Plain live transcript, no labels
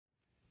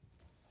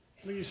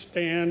Please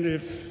stand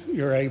if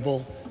you're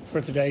able for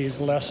today's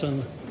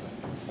lesson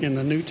in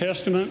the New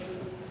Testament.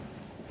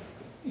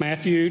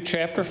 Matthew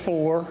chapter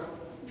 4,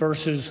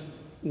 verses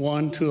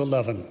 1 to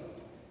 11.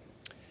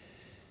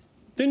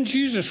 Then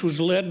Jesus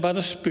was led by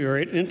the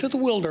Spirit into the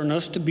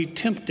wilderness to be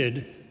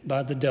tempted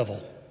by the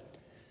devil.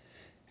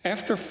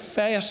 After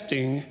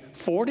fasting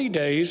 40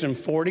 days and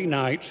 40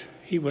 nights,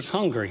 he was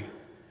hungry.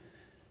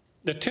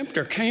 The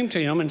tempter came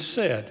to him and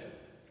said,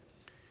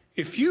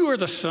 "If you are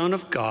the Son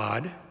of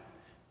God,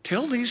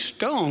 tell these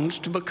stones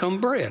to become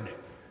bread."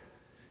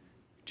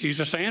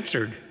 Jesus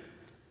answered,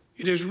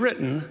 "It is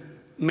written,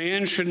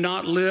 man should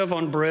not live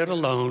on bread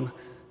alone,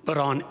 but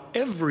on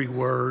every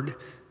word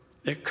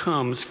that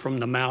comes from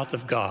the mouth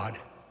of God."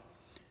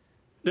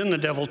 Then the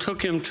devil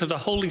took him to the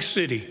holy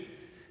city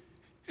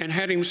and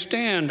had him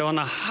stand on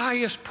the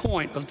highest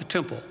point of the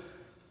temple.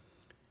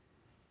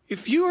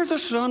 "If you are the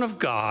Son of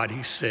God,"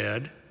 he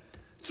said,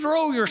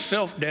 "throw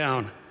yourself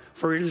down,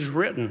 for it is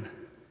written,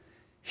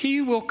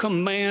 He will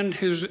command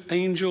his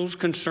angels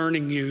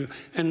concerning you,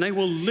 and they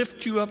will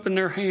lift you up in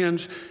their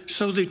hands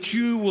so that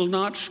you will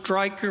not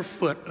strike your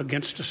foot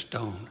against a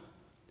stone."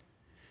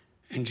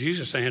 And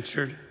Jesus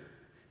answered,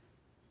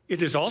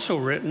 "It is also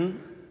written,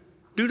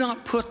 do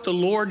not put the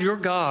Lord your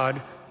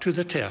God to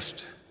the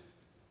test."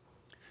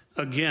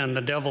 Again, the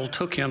devil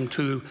took him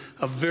to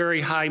a very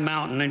high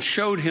mountain and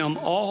showed him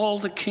all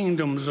the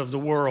kingdoms of the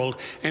world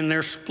and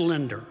their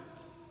splendor.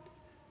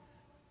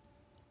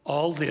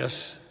 "All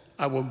this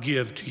I will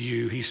give to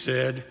you," he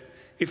said,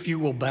 "if you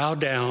will bow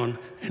down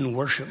and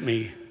worship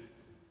me."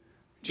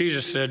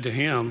 Jesus said to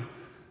him,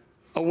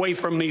 "Away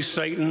from me,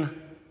 Satan,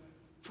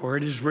 for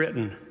it is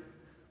written,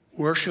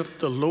 worship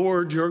the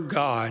Lord your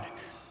God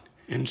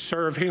and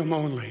serve him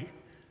only."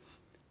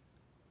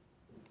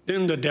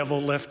 Then the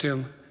devil left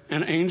him,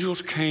 and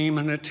angels came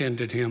and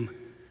attended him.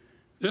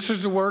 This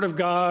is the word of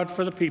God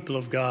for the people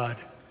of God.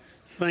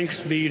 Thanks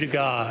be to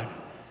God.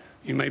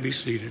 You may be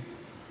seated.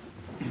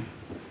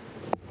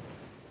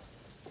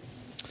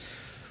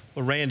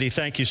 Well, Randy,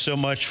 thank you so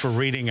much for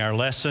reading our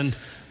lesson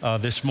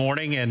this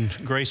morning, and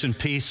grace and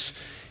peace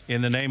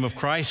in the name of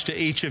Christ to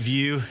each of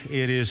you.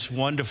 It is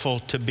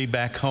wonderful to be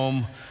back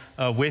home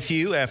with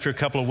you after a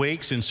couple of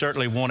weeks, and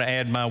certainly want to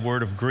add my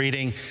word of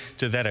greeting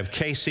to that of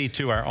Casey,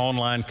 to our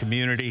online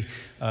community.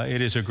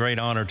 It is a great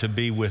honor to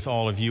be with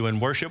all of you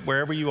in worship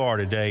wherever you are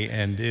today,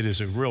 and it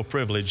is a real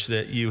privilege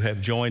that you have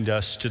joined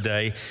us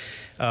today.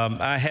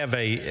 I have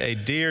a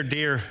dear,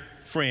 dear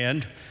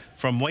friend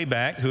from way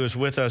back who is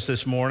with us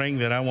this morning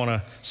that I want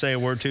to say a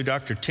word to.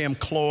 Dr. Tim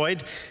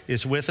Cloyd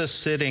is with us,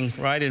 sitting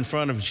right in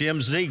front of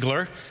Jim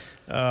Ziegler.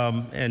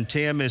 And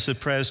Tim is the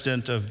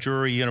president of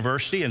Drury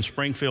University in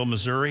Springfield,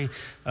 Missouri.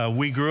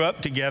 We grew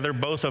up together.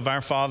 Both of our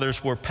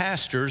fathers were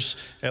pastors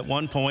at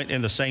one point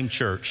in the same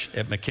church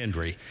at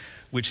McKendree,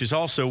 which is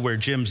also where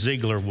Jim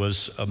Ziegler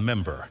was a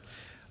member.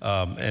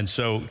 And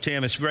so,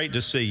 Tim, it's great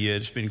to see you.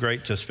 It's been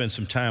great to spend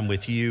some time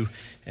with you,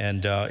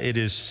 and it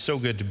is so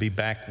good to be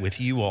back with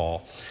you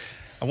all.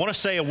 I want to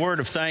say a word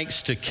of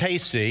thanks to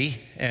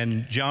Casey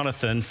and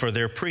Jonathan for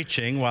their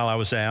preaching while I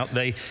was out.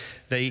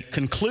 They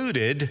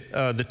concluded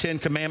the Ten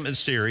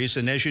Commandments series,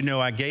 and as you know,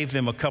 I gave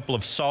them a couple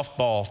of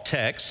softball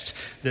texts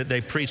that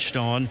they preached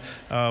on.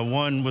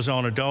 One was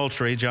on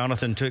adultery.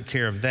 Jonathan took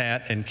care of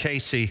that, and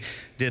Casey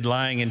did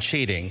lying and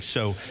cheating.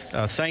 So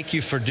thank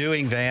you for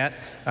doing that.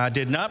 I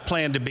did not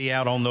plan to be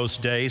out on those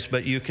days,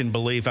 but you can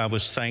believe I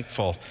was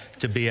thankful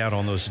to be out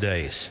on those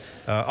days.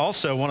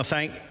 Also, I want to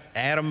thank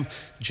Adam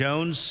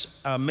Jones.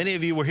 Many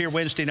of you were here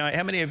Wednesday night.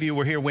 How many of you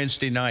were here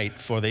Wednesday night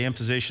for the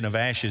imposition of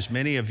ashes?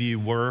 Many of you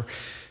were.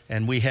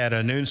 And we had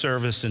a noon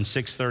service and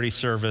 6:30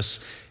 service,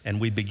 and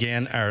we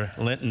began our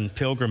Lenten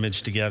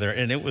pilgrimage together,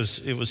 and it was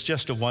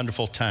just a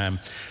wonderful time.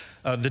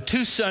 The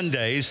two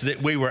Sundays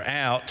that we were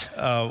out,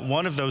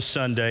 one of those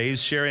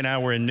Sundays, Sherry and I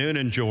were in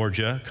Noonan,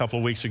 Georgia, a couple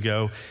of weeks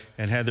ago,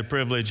 and had the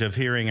privilege of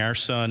hearing our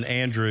son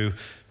Andrew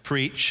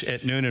preach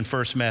at Noonan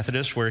First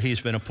Methodist, where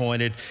he's been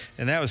appointed,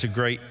 and that was a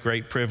great,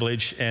 great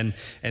privilege. And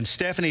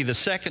Stephanie, the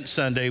second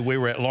Sunday, we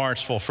were at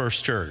Lawrenceville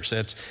First Church.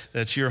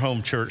 That's your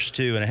home church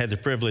too, and I had the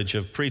privilege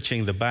of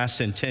preaching the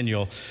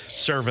bicentennial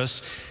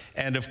service.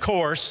 And of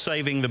course,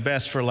 saving the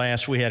best for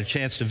last, we had a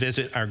chance to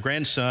visit our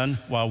grandson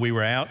while we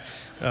were out.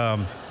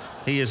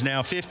 He is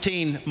now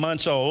 15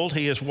 months old.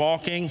 He is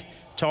walking,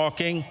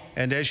 talking,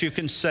 and as you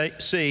can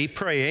see,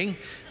 praying.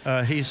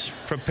 He's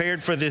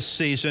prepared for this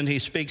season. He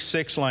speaks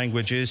 6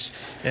 languages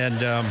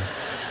and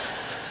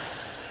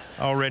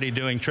already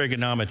doing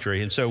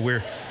trigonometry. And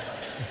so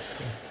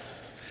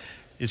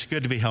it's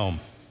good to be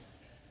home.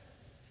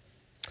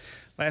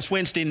 Last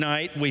Wednesday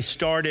night, we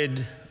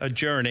started a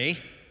journey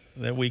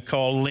that we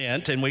call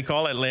Lent, and we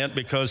call it Lent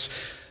because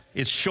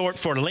it's short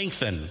for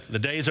lengthen. The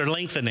days are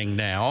lengthening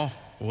now.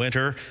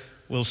 Winter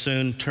will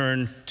soon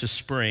turn to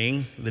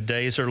spring. The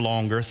days are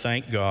longer,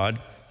 thank God.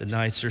 The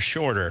nights are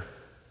shorter.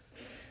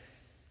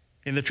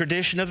 In the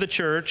tradition of the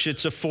church,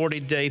 it's a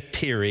 40-day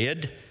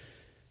period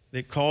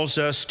that calls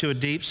us to a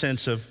deep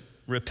sense of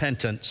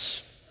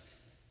repentance,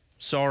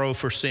 sorrow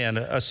for sin,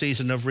 a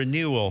season of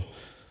renewal,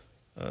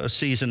 a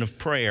season of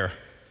prayer.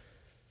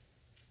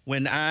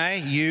 When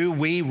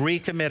we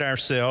recommit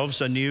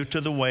ourselves anew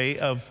to the way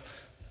of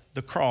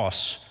the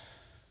cross,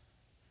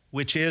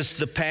 which is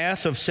the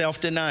path of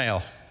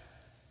self-denial,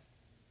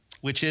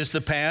 which is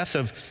the path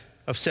of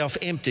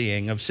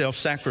self-emptying, of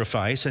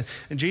self-sacrifice. And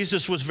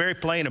Jesus was very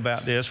plain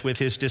about this with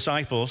his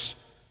disciples.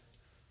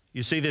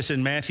 You see this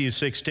in Matthew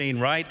 16,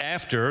 right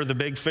after the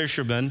big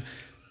fisherman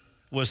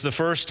was the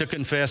first to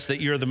confess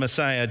that you're the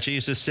Messiah.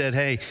 Jesus said,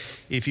 hey,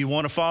 if you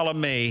want to follow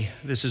me,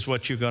 this is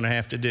what you're going to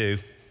have to do.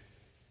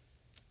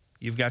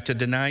 You've got to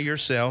deny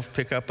yourself,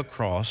 pick up a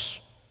cross,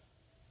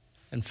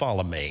 and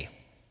follow me.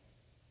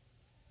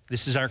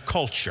 This is our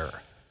culture,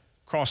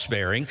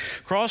 cross-bearing.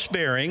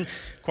 Cross-bearing,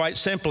 quite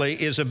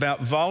simply, is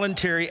about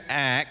voluntary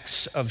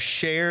acts of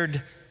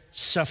shared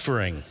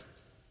suffering,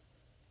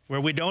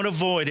 where we don't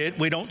avoid it,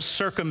 we don't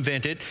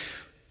circumvent it,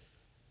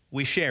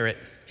 we share it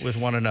with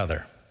one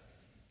another.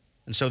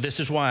 And so this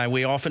is why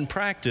we often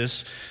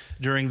practice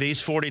during these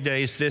 40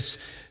 days this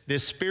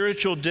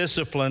spiritual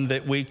discipline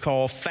that we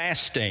call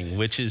fasting,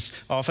 which is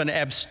often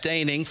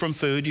abstaining from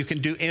food. You can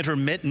do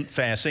intermittent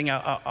fasting.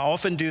 I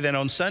often do that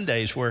on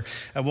Sundays where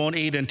I won't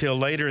eat until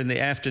later in the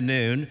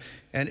afternoon.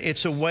 And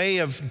it's a way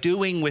of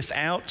doing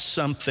without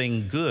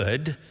something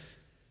good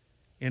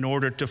in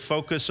order to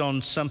focus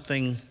on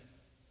something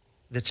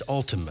that's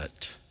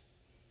ultimate.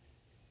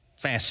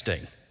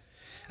 Fasting.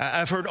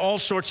 I've heard all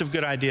sorts of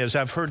good ideas.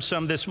 I've heard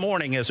some this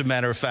morning, as a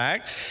matter of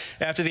fact.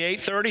 After the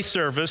 8:30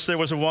 service, there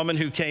was a woman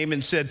who came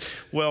and said,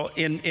 well,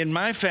 in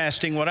my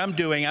fasting, what I'm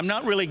doing, I'm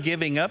not really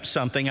giving up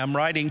something. I'm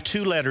writing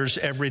 2 letters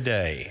every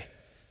day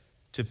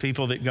to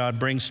people that God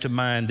brings to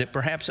mind that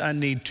perhaps I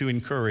need to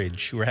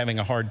encourage who are having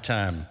a hard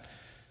time.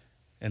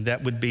 And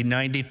that would be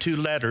 92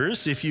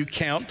 letters if you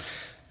count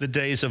the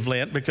days of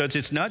Lent, because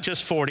it's not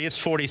just 40, it's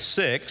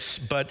 46.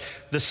 But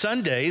the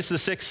Sundays, the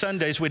 6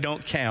 Sundays, we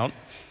don't count,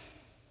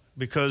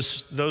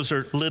 because those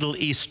are little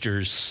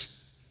Easters,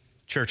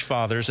 church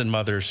fathers and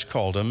mothers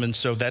called them. And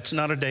so that's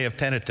not a day of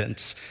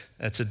penitence,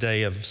 that's a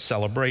day of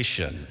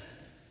celebration.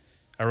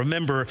 I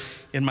remember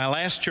in my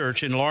last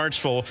church in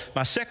Lawrenceville,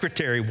 my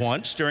secretary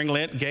once during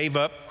Lent gave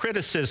up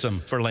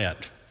criticism for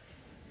Lent.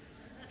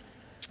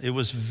 It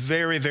was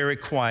very, very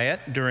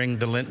quiet during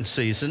the Lenten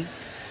season,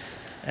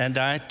 and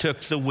I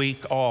took the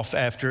week off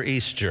after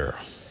Easter.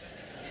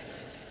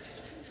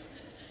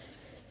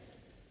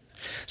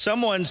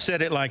 Someone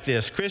said it like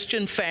this: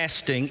 Christian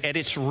fasting at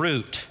its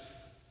root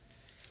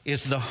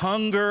is the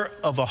hunger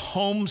of a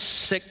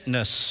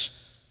homesickness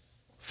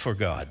for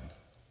God.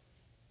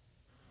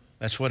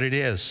 That's what it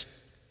is.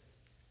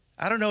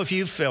 I don't know if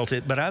you've felt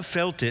it, but I've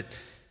felt it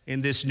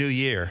in this new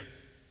year.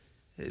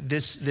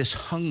 This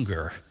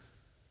hunger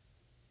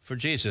for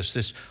Jesus,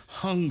 this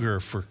hunger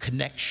for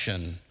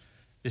connection,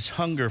 this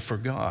hunger for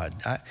God.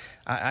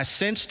 I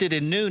sensed it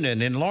in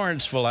Noonan, in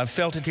Lawrenceville. I've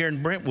felt it here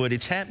in Brentwood.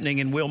 It's happening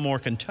in Wilmore,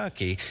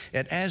 Kentucky,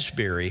 at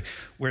Asbury,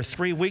 where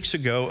 3 weeks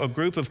ago, a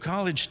group of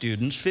college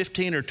students,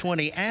 15 or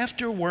 20,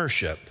 after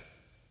worship,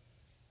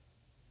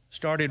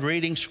 started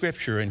reading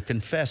Scripture and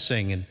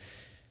confessing. And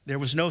there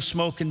was no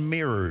smoke and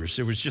mirrors.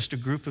 There was just a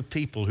group of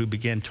people who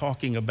began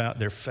talking about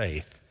their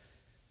faith.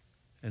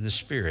 And the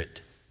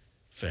Spirit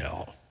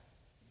fell.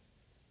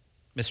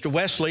 Mr.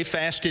 Wesley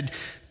fasted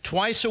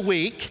twice a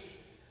week,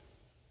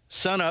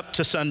 sun up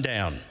to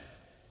sundown.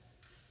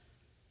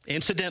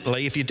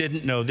 Incidentally, if you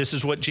didn't know, this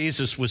is what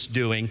Jesus was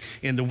doing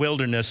in the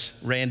wilderness,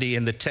 Randy,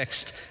 in the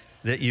text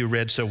that you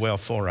read so well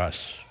for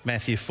us,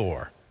 Matthew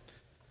 4.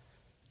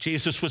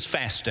 Jesus was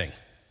fasting.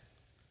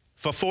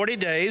 For 40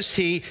 days,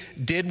 he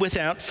did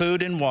without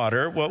food and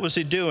water. What was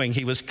he doing?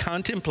 He was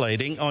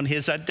contemplating on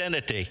his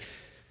identity.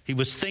 He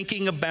was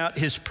thinking about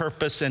his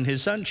purpose and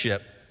his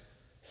sonship.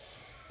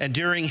 And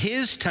during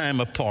his time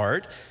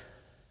apart,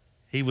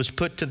 he was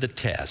put to the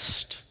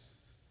test.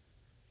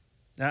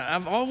 Now,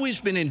 I've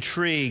always been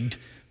intrigued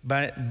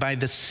by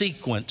the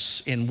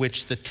sequence in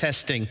which the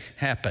testing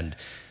happened.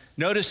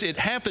 Notice it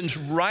happens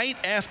right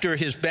after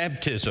his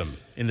baptism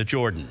in the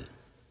Jordan,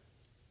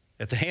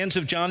 at the hands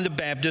of John the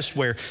Baptist,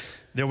 where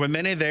there were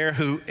many there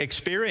who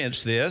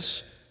experienced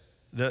this.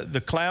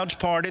 The clouds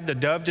parted, the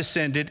dove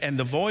descended, and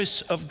the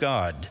voice of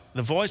God,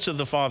 the voice of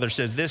the Father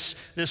said, this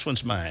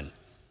one's mine.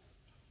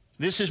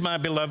 This is my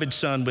beloved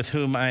Son with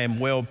whom I am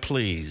well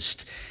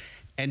pleased.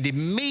 And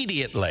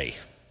immediately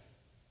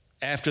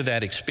after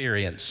that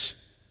experience,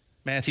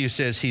 Matthew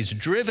says he's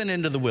driven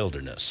into the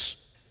wilderness.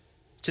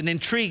 It's an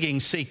intriguing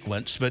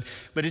sequence, but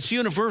it's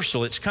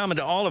universal. It's common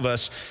to all of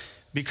us,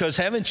 because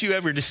haven't you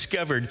ever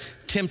discovered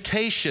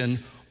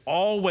temptation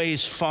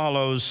always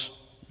follows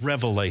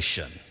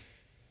revelation?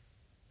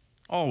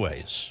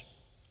 Always.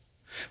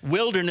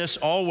 Wilderness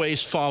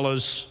always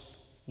follows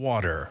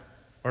water.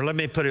 Or let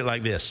me put it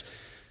like this: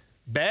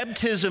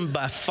 baptism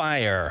by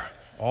fire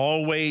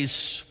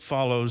always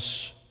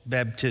follows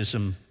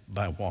baptism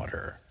by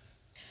water.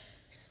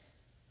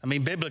 I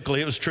mean,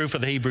 biblically, it was true for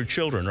the Hebrew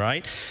children,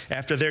 right?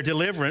 After their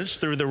deliverance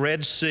through the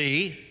Red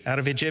Sea out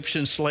of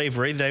Egyptian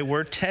slavery, they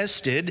were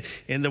tested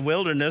in the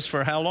wilderness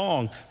for how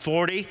long?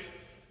 40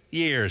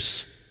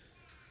 years.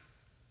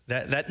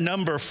 That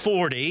number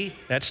 40,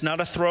 that's not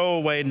a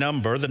throwaway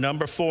number. The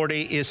number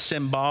 40 is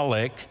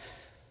symbolic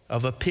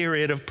of a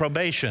period of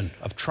probation,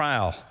 of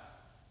trial.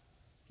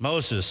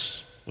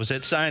 Moses was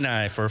at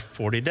Sinai for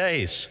 40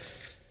 days.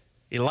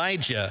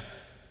 Elijah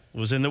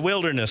was in the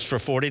wilderness for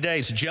 40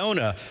 days.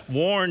 Jonah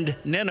warned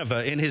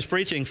Nineveh in his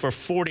preaching for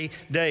 40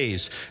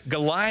 days.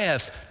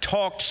 Goliath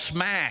talked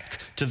smack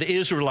to the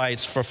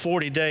Israelites for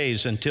 40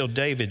 days until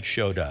David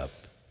showed up.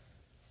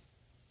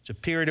 It's a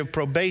period of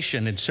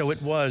probation, and so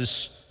it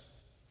was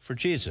for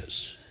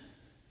Jesus.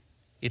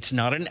 It's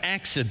not an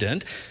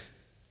accident.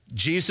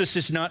 Jesus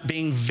is not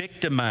being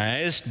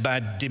victimized by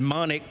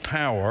demonic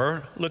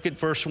power. Look at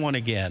verse 1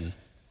 again.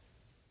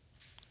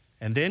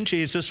 And then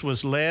Jesus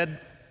was led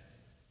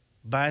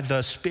by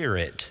the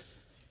Spirit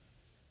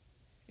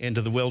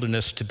into the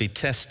wilderness to be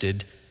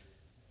tested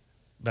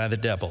by the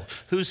devil.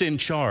 Who's in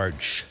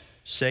charge?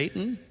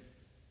 Satan?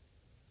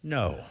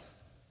 No.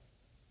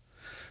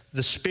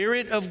 The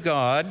Spirit of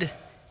God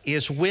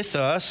is with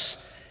us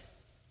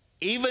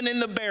even in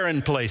the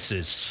barren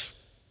places,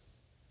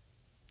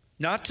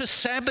 not to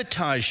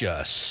sabotage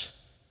us,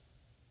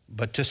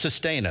 but to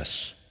sustain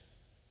us,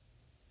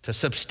 to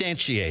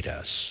substantiate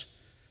us.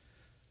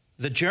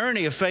 The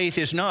journey of faith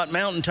is not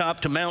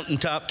mountaintop to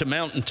mountaintop to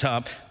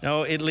mountaintop.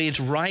 No, it leads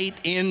right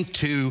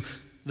into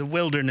the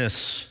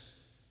wilderness.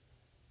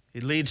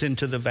 It leads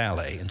into the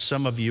valley, and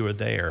some of you are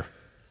there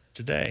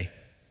today.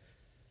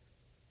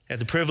 I had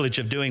the privilege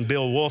of doing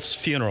Bill Wolf's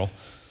funeral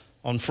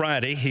on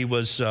Friday. He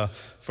was,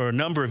 for a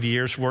number of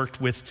years, worked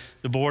with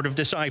the Board of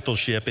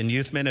Discipleship in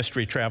youth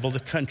ministry, traveled the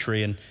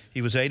country, and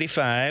he was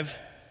 85.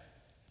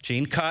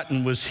 Gene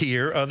Cotton was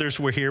here. Others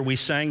were here. We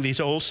sang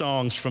these old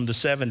songs from the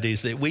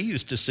 70s that we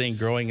used to sing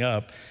growing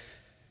up.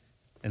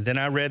 And then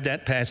I read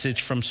that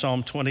passage from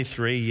Psalm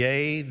 23,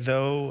 yea,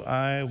 though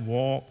I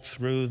walk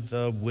through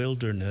the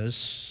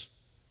wilderness,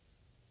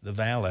 the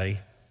valley,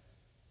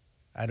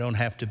 I don't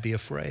have to be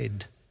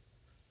afraid.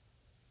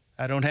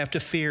 I don't have to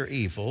fear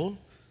evil,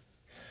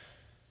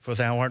 for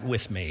thou art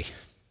with me.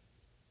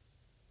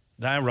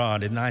 Thy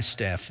rod and thy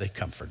staff, they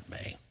comfort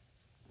me.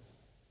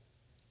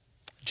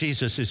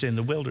 Jesus is in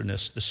the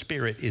wilderness. The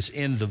Spirit is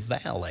in the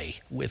valley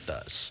with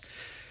us.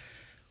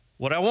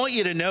 What I want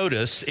you to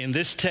notice in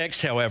this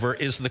text, however,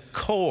 is the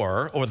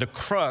core or the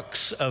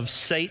crux of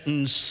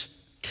Satan's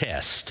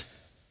test.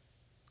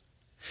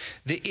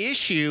 The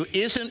issue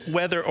isn't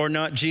whether or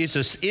not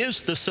Jesus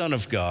is the Son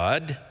of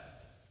God.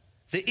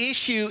 The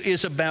issue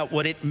is about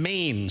what it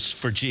means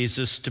for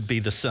Jesus to be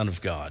the Son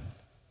of God.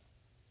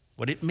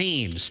 What it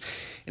means.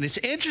 And it's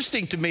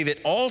interesting to me that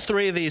all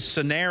three of these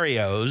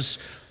scenarios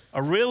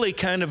are really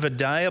kind of a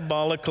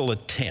diabolical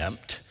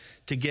attempt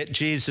to get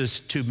Jesus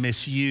to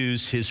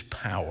misuse his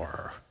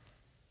power.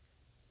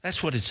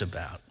 That's what it's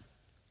about.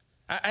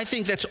 I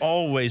think that's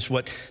always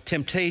what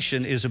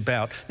temptation is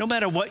about. No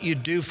matter what you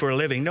do for a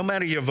living, no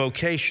matter your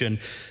vocation,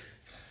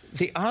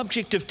 the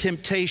object of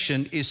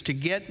temptation is to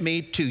get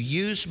me to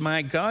use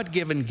my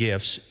God-given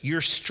gifts,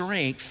 your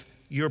strength,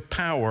 your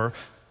power,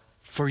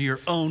 for your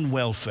own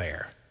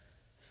welfare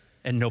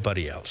and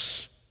nobody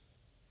else.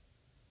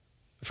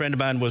 A friend of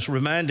mine was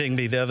reminding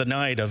me the other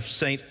night of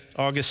St.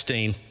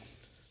 Augustine,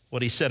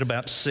 what he said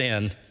about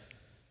sin.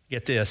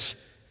 Get this.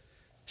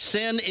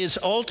 Sin is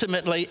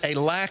ultimately a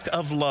lack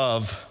of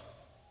love,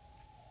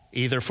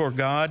 either for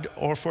God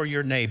or for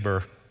your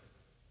neighbor.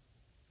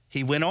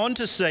 He went on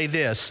to say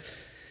this,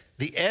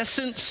 the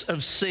essence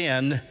of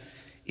sin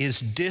is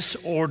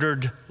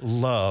disordered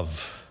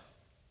love.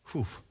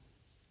 Whew.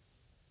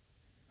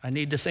 I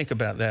need to think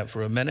about that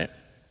for a minute.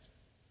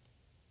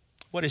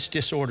 What is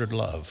disordered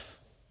love?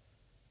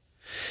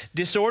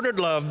 Disordered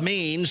love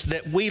means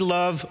that we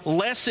love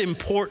less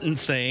important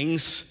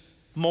things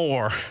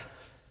more,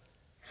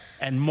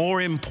 and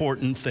more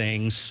important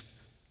things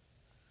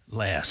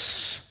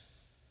less.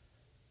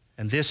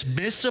 And this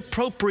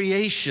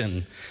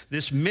misappropriation,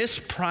 this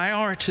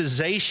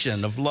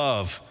misprioritization of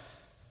love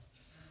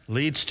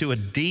leads to a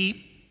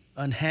deep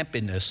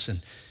unhappiness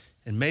and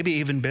maybe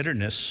even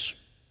bitterness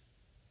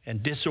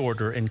and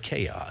disorder and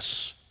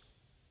chaos.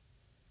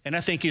 And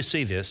I think you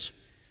see this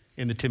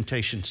in the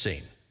temptation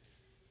scene.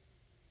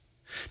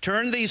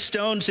 Turn these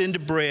stones into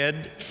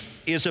bread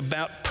is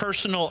about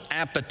personal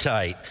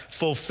appetite.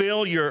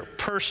 Fulfill your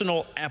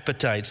personal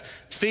appetites.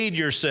 Feed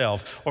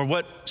yourself. Or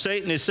what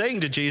Satan is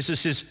saying to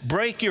Jesus is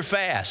break your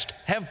fast.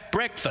 Have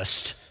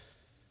breakfast.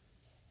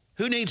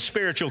 Who needs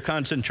spiritual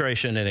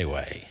concentration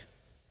anyway?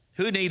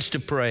 Who needs to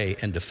pray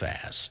and to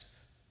fast?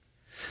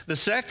 The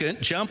second,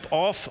 jump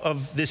off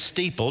of this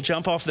steeple,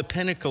 jump off the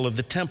pinnacle of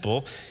the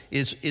temple,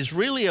 is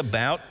really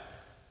about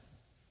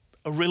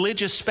a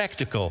religious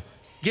spectacle.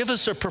 Give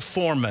us a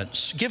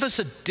performance. Give us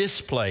a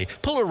display.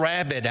 Pull a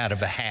rabbit out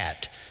of a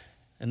hat,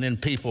 and then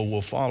people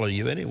will follow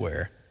you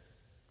anywhere.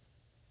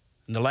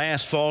 And the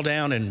last, fall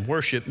down and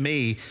worship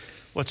me.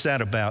 What's that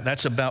about?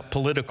 That's about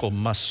political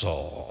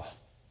muscle.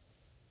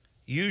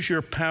 Use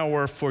your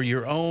power for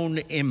your own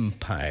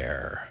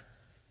empire.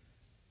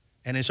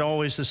 And it's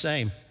always the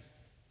same.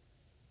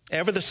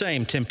 Ever the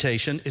same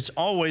temptation. It's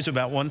always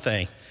about one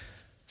thing,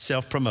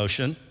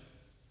 self-promotion,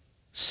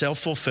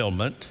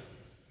 self-fulfillment,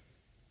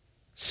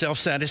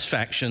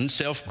 self-satisfaction,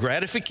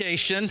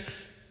 self-gratification,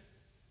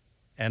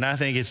 and I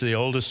think it's the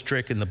oldest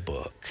trick in the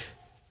book.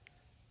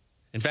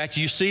 In fact,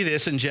 you see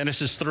this in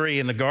Genesis 3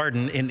 in the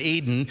garden in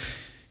Eden.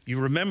 You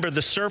remember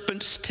the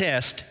serpent's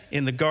test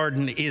in the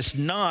garden is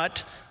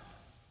not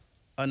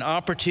an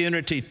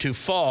opportunity to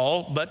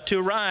fall, but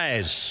to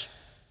rise.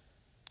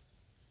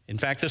 In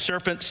fact, the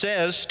serpent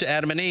says to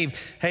Adam and Eve,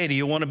 hey, do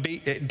you want to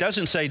be, it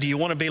doesn't say, do you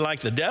want to be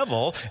like the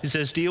devil? It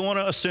says, do you want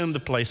to assume the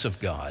place of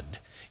God?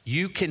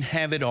 You can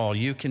have it all.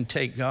 You can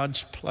take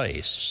God's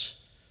place.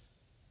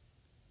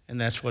 And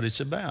that's what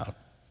it's about.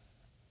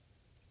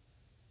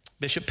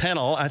 Bishop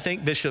Pennell, I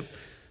think Bishop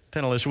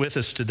Pennell is with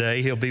us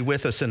today. He'll be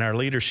with us in our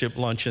leadership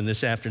luncheon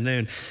this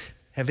afternoon.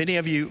 Have any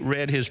of you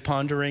read his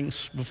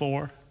ponderings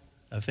before?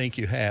 I think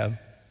you have.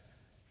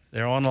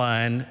 They're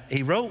online.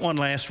 He wrote one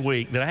last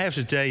week that I have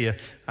to tell you,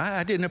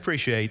 I didn't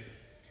appreciate.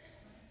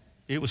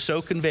 It was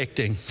so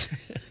convicting.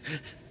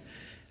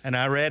 And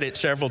I read it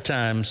several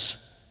times,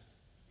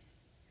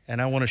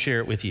 and I want to share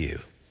it with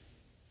you.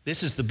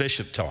 This is the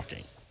bishop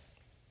talking.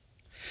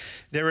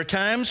 There are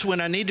times when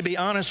I need to be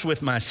honest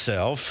with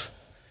myself.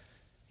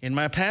 In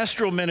my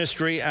pastoral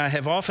ministry, I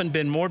have often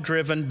been more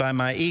driven by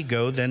my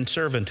ego than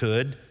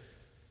servanthood.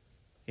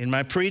 In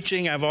my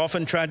preaching, I've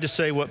often tried to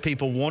say what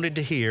people wanted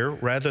to hear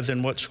rather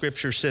than what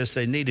Scripture says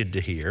they needed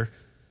to hear.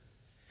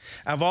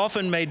 I've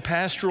often made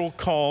pastoral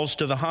calls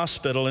to the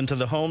hospital and to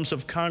the homes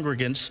of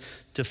congregants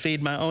to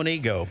feed my own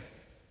ego.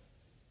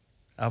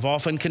 I've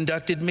often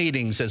conducted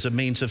meetings as a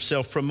means of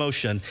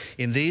self-promotion.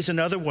 In these and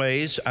other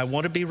ways, I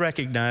want to be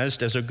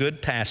recognized as a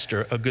good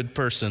pastor, a good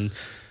person.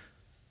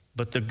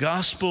 But the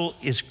gospel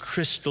is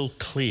crystal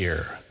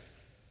clear.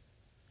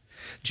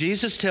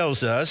 Jesus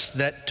tells us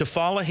that to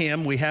follow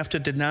him, we have to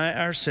deny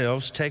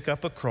ourselves, take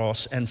up a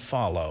cross, and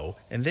follow.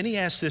 And then he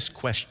asks this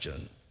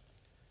question.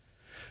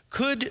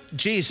 Could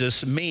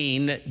Jesus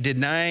mean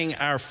denying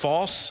our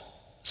false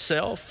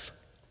self?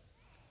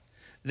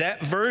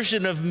 That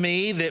version of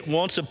me that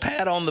wants a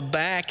pat on the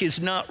back is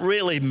not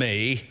really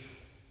me.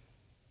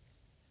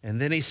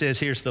 And then he says,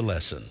 here's the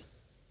lesson.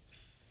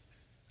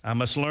 I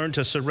must learn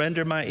to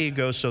surrender my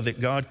ego so that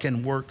God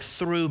can work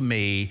through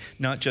me,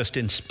 not just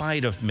in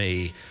spite of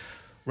me.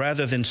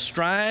 Rather than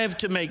strive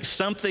to make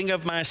something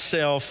of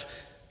myself,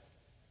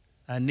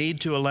 I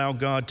need to allow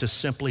God to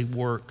simply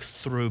work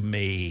through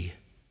me.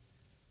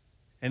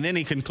 And then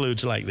he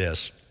concludes like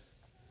this.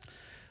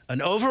 An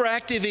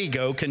overactive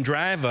ego can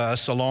drive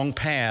us along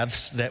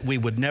paths that we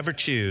would never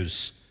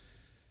choose.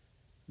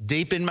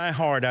 Deep in my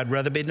heart, I'd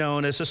rather be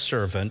known as a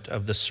servant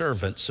of the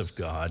servants of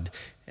God.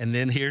 And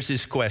then here's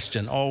his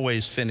question,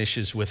 always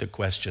finishes with a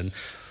question.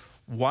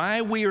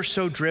 Why we are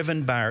so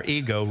driven by our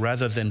ego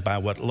rather than by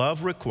what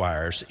love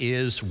requires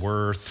is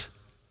worth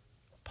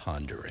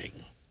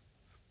pondering.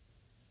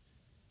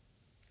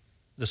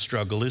 The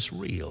struggle is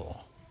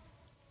real.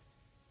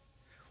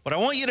 What I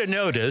want you to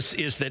notice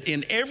is that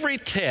in every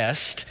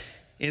test,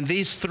 in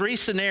these three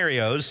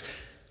scenarios,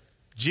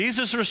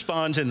 Jesus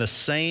responds in the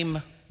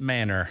same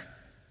manner.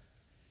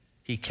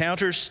 He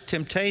counters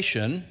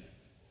temptation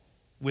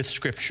with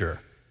Scripture.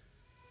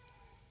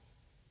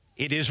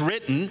 It is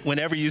written,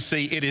 whenever you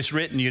see it is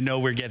written, you know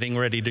we're getting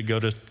ready to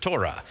go to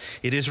Torah.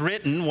 It is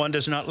written, one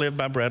does not live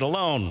by bread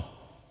alone.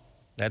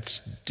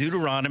 That's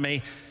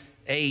Deuteronomy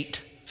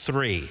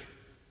 8:3.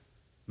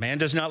 Man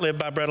does not live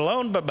by bread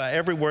alone, but by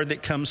every word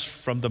that comes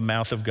from the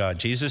mouth of God.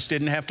 Jesus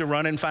didn't have to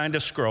run and find a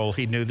scroll.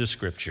 He knew the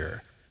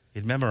Scripture.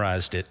 He'd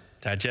memorized it,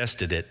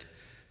 digested it.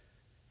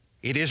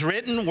 It is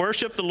written,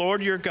 worship the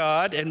Lord your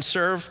God and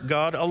serve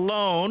God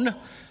alone.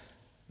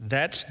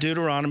 That's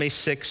Deuteronomy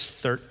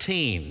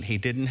 6:13. He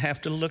didn't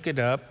have to look it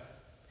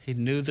up. He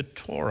knew the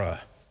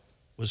Torah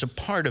was a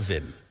part of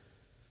him.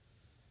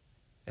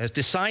 As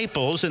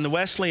disciples in the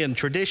Wesleyan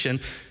tradition,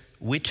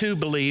 we too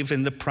believe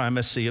in the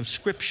primacy of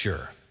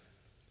Scripture.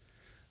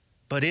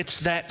 But it's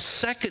that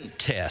second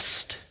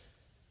test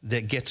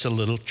that gets a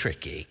little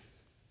tricky.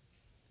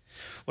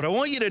 What I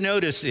want you to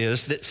notice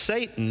is that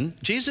Satan,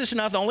 Jesus is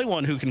not the only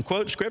one who can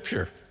quote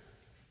Scripture.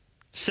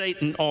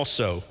 Satan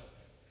also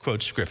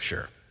quotes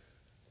Scripture.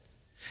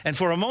 And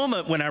for a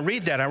moment, when I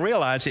read that, I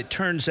realize it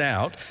turns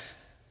out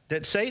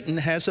that Satan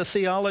has a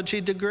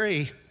theology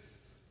degree.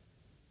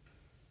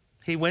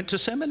 He went to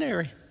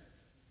seminary.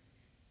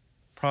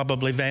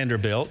 Probably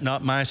Vanderbilt,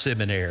 not my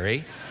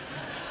seminary.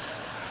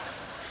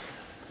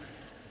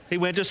 He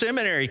went to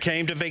seminary,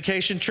 came to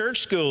vacation church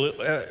school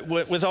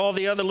with all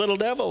the other little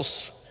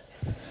devils.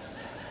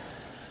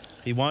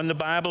 He won the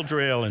Bible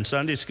drill in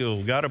Sunday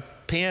school, got a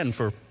pen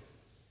for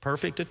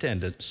perfect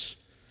attendance.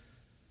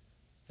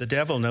 The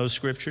devil knows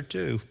Scripture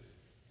too.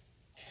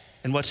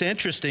 And what's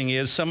interesting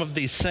is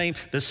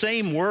the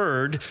same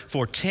word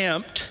for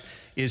tempt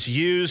is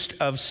used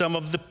of some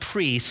of the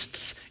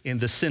priests in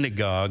the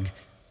synagogue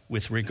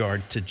with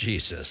regard to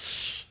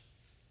Jesus.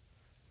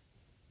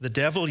 The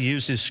devil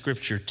uses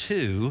Scripture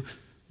too,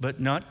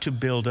 but not to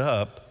build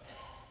up,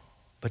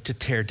 but to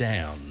tear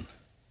down.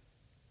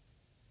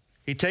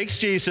 He takes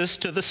Jesus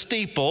to the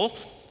steeple,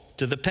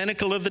 to the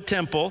pinnacle of the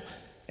temple,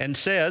 and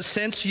says,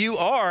 since you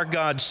are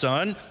God's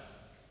son,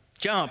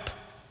 jump.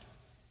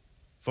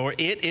 For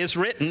it is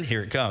written,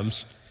 here it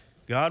comes,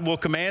 God will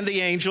command the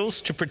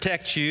angels to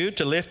protect you,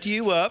 to lift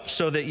you up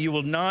so that you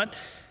will not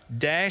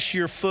dash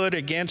your foot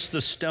against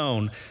the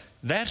stone.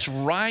 That's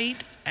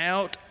right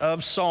out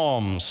of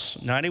Psalms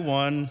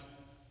 91,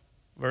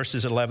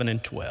 verses 11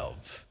 and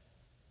 12.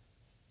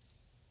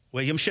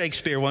 William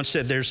Shakespeare once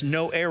said, there's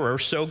no error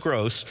so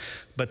gross,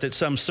 but that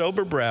some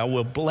sober brow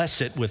will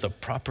bless it with a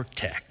proper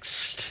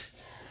text.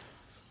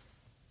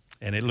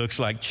 And it looks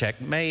like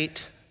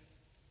checkmate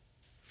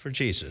for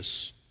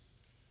Jesus.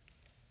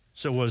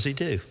 So what does he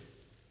do?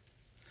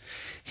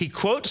 He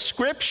quotes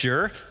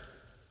Scripture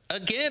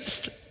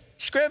against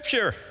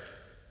Scripture.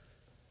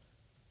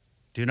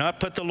 Do not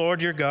put the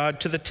Lord your God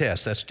to the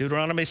test. That's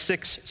Deuteronomy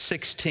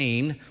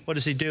 6:16. What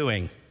is he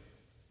doing?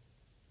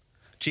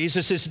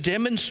 Jesus is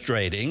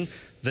demonstrating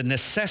the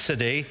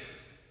necessity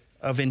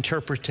of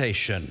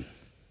interpretation.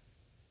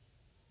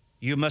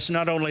 You must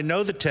not only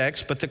know the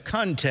text, but the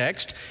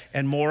context,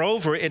 and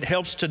moreover, it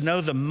helps to know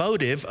the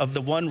motive of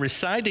the one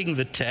reciting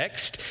the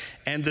text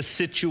and the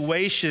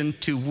situation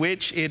to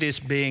which it is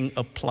being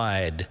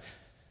applied.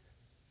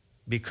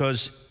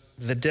 Because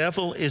the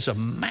devil is a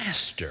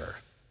master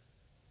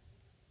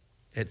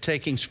at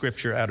taking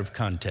Scripture out of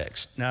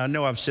context. Now, I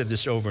know I've said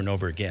this over and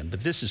over again,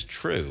 but this is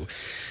true,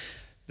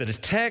 that a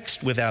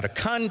text without a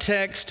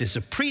context is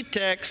a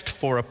pretext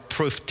for a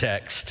proof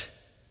text.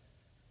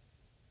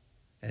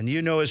 And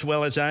you know as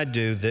well as I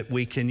do that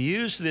we can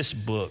use this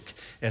book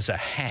as a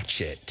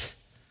hatchet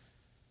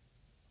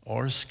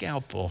or a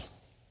scalpel.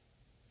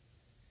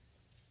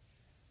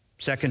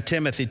 2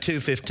 Timothy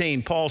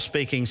 2:15, Paul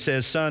speaking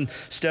says, son,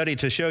 study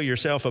to show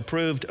yourself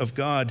approved of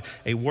God,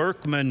 a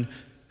workman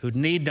who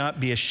need not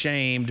be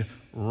ashamed,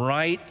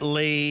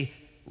 rightly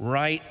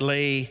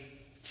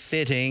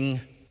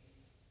fitting,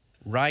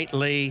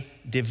 rightly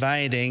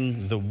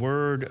dividing the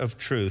word of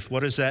truth. What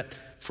does that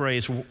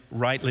phrase,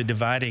 rightly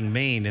dividing,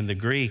 mean in the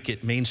Greek?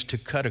 It means to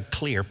cut a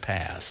clear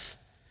path.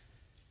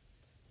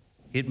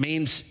 It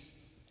means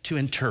to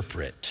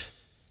interpret,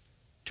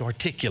 to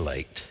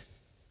articulate.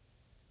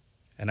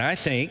 And I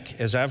think,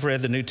 as I've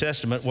read the New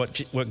Testament,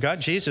 what got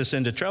Jesus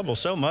into trouble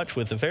so much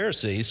with the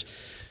Pharisees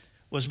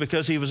was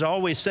because he was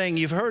always saying,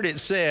 you've heard it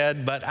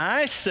said, but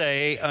I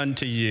say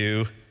unto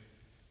you.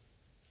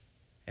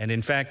 And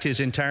in fact, his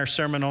entire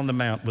Sermon on the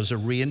Mount was a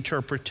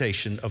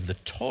reinterpretation of the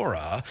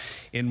Torah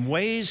in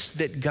ways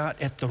that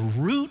got at the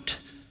root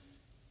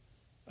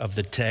of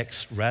the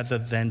text rather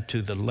than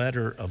to the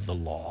letter of the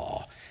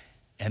law.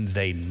 And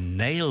they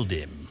nailed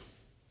him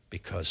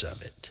because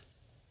of it.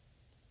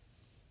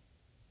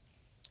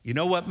 You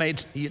know what's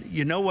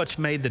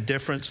made the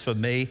difference for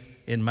me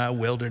in my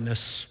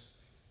wilderness?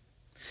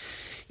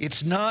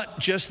 It's not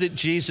just that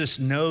Jesus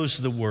knows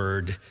the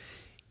word,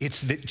 it's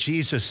that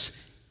Jesus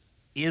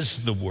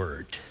is the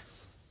word,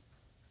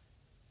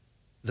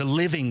 the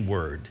living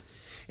word.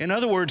 In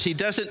other words, he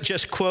doesn't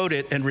just quote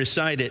it and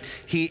recite it,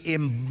 he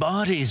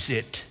embodies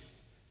it,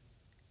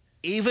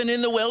 even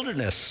in the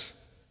wilderness,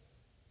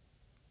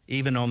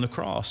 even on the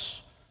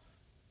cross.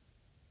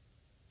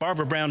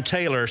 Barbara Brown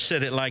Taylor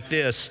said it like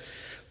this: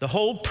 the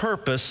whole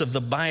purpose of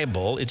the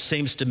Bible, it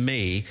seems to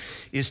me,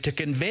 is to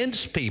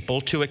convince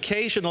people to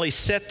occasionally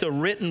set the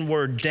written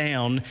word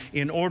down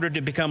in order to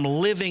become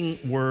living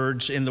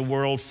words in the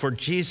world for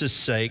Jesus'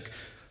 sake.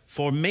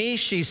 For me,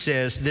 she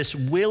says, this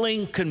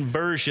willing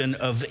conversion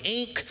of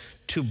ink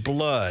to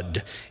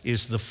blood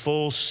is the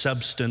full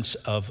substance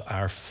of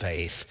our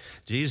faith.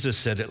 Jesus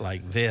said it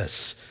like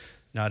this: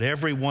 not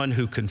everyone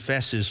who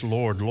confesses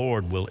Lord,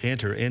 Lord will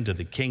enter into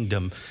the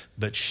kingdom,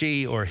 but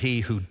she or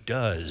he who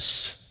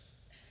does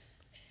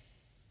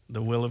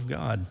the will of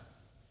God.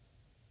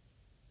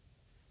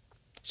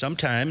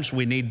 Sometimes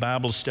we need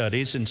Bible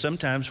studies, and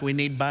sometimes we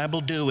need Bible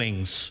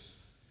doings.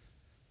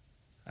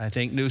 I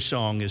think New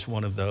Song is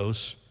one of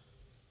those.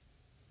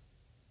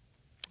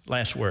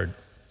 Last word.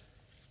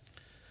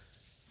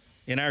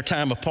 In our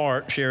time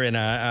apart, Sherry and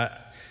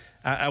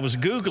I was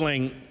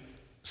Googling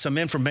some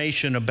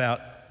information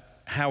about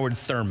Howard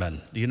Thurman.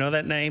 Do you know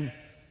that name?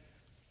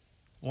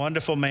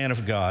 Wonderful man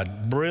of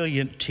God,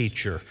 brilliant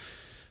teacher.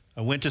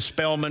 I went to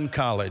Spelman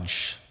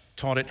College,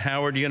 taught at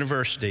Howard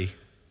University.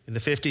 In the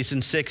 50s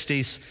and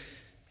 60s,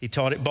 he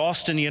taught at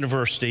Boston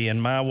University,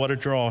 and what a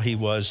draw he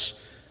was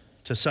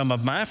to some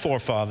of my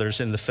forefathers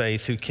in the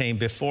faith who came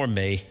before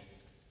me.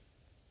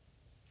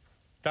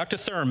 Dr.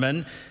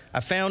 Thurman, I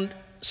found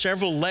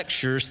several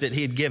lectures that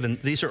he had given.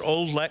 These are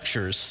old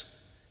lectures.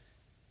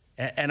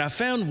 And I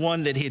found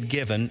one that he had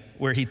given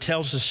where he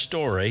tells a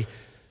story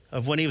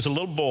of when he was a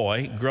little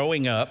boy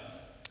growing up.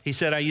 He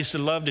said, I used to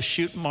love to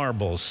shoot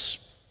marbles.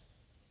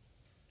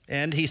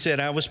 And he said,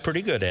 I was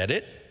pretty good at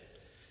it.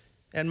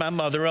 And my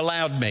mother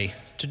allowed me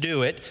to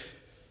do it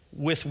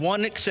with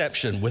one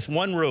exception, with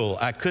one rule.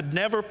 I could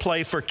never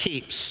play for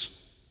keeps.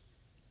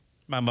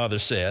 My mother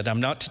said, I'm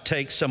not to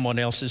take someone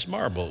else's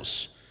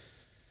marbles.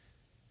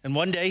 And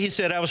one day he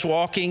said, I was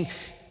walking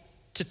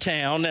to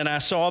town and I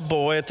saw a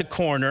boy at the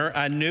corner.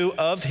 I knew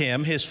of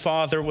him. His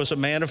father was a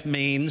man of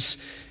means,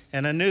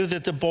 And I knew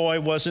that the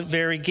boy wasn't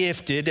very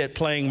gifted at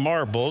playing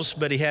marbles,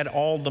 but he had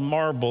all the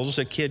marbles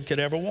a kid could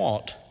ever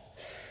want.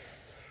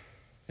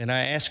 And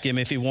I asked him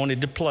if he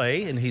wanted to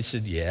play, and he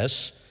said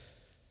yes.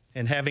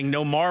 And having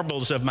no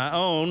marbles of my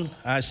own,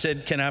 I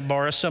said, "Can I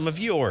borrow some of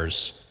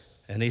yours?"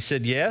 And he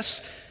said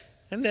yes.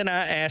 And then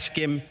I asked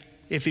him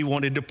if he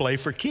wanted to play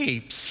for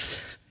keeps.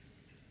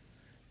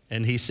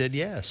 And he said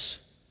yes.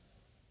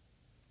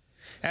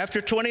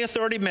 After 20 or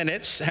 30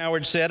 minutes,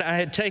 Howard said, I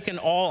had taken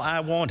all I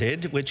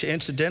wanted, which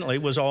incidentally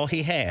was all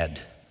he had.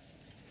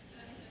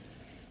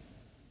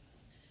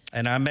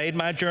 And I made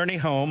my journey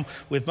home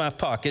with my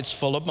pockets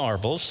full of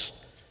marbles.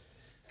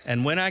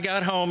 And when I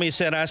got home, he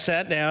said, I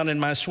sat down and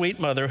my sweet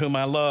mother, whom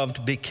I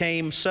loved,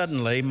 became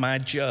suddenly my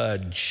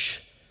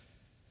judge.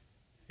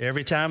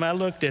 Every time I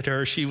looked at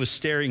her, she was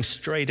staring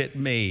straight at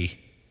me.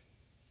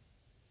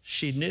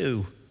 She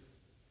knew.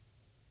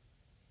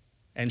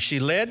 And she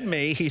led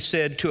me, he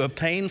said, to a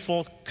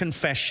painful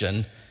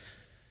confession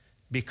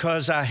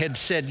because I had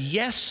said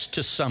yes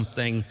to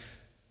something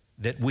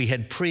that we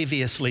had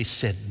previously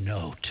said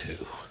no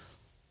to.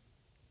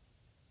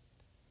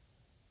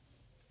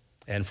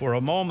 And for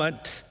a moment,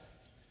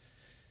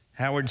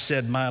 Howard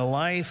said, my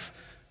life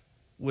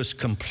was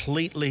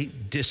completely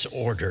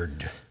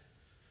disordered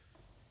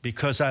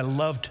because I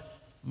loved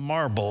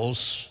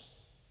marbles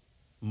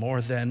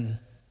more than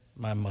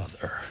my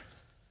mother.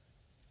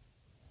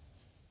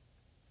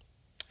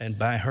 And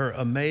by her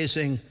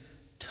amazing,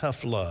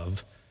 tough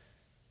love,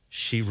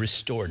 she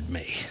restored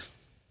me.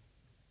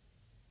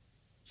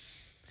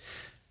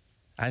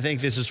 I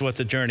think this is what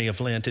the journey of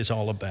Lent is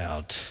all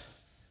about.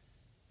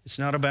 It's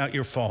not about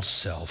your false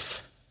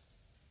self.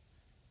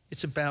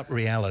 It's about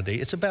reality.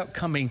 It's about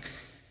coming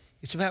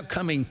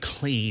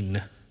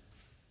clean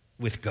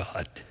with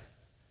God.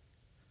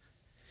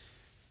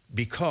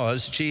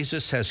 Because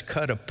Jesus has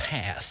cut a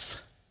path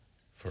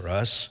for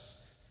us,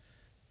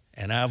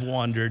 and I've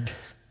wandered,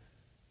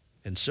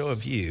 and so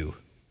have you.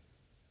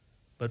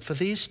 But for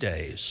these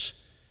days,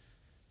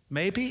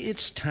 maybe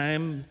it's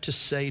time to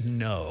say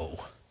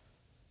no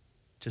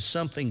to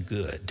something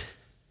good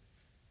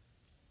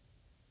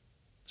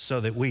so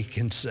that we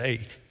can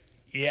say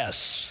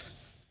yes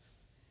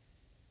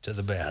to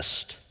the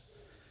best,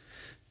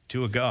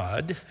 to a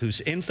God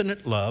whose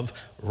infinite love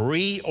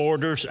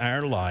reorders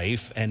our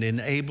life and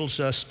enables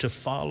us to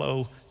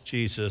follow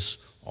Jesus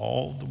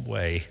all the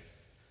way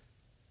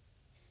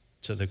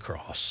to the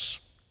cross.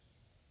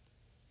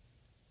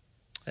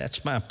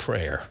 That's my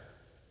prayer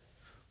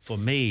for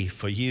me,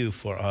 for you,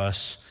 for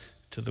us,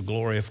 to the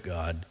glory of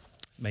God.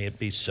 May it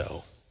be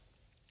so.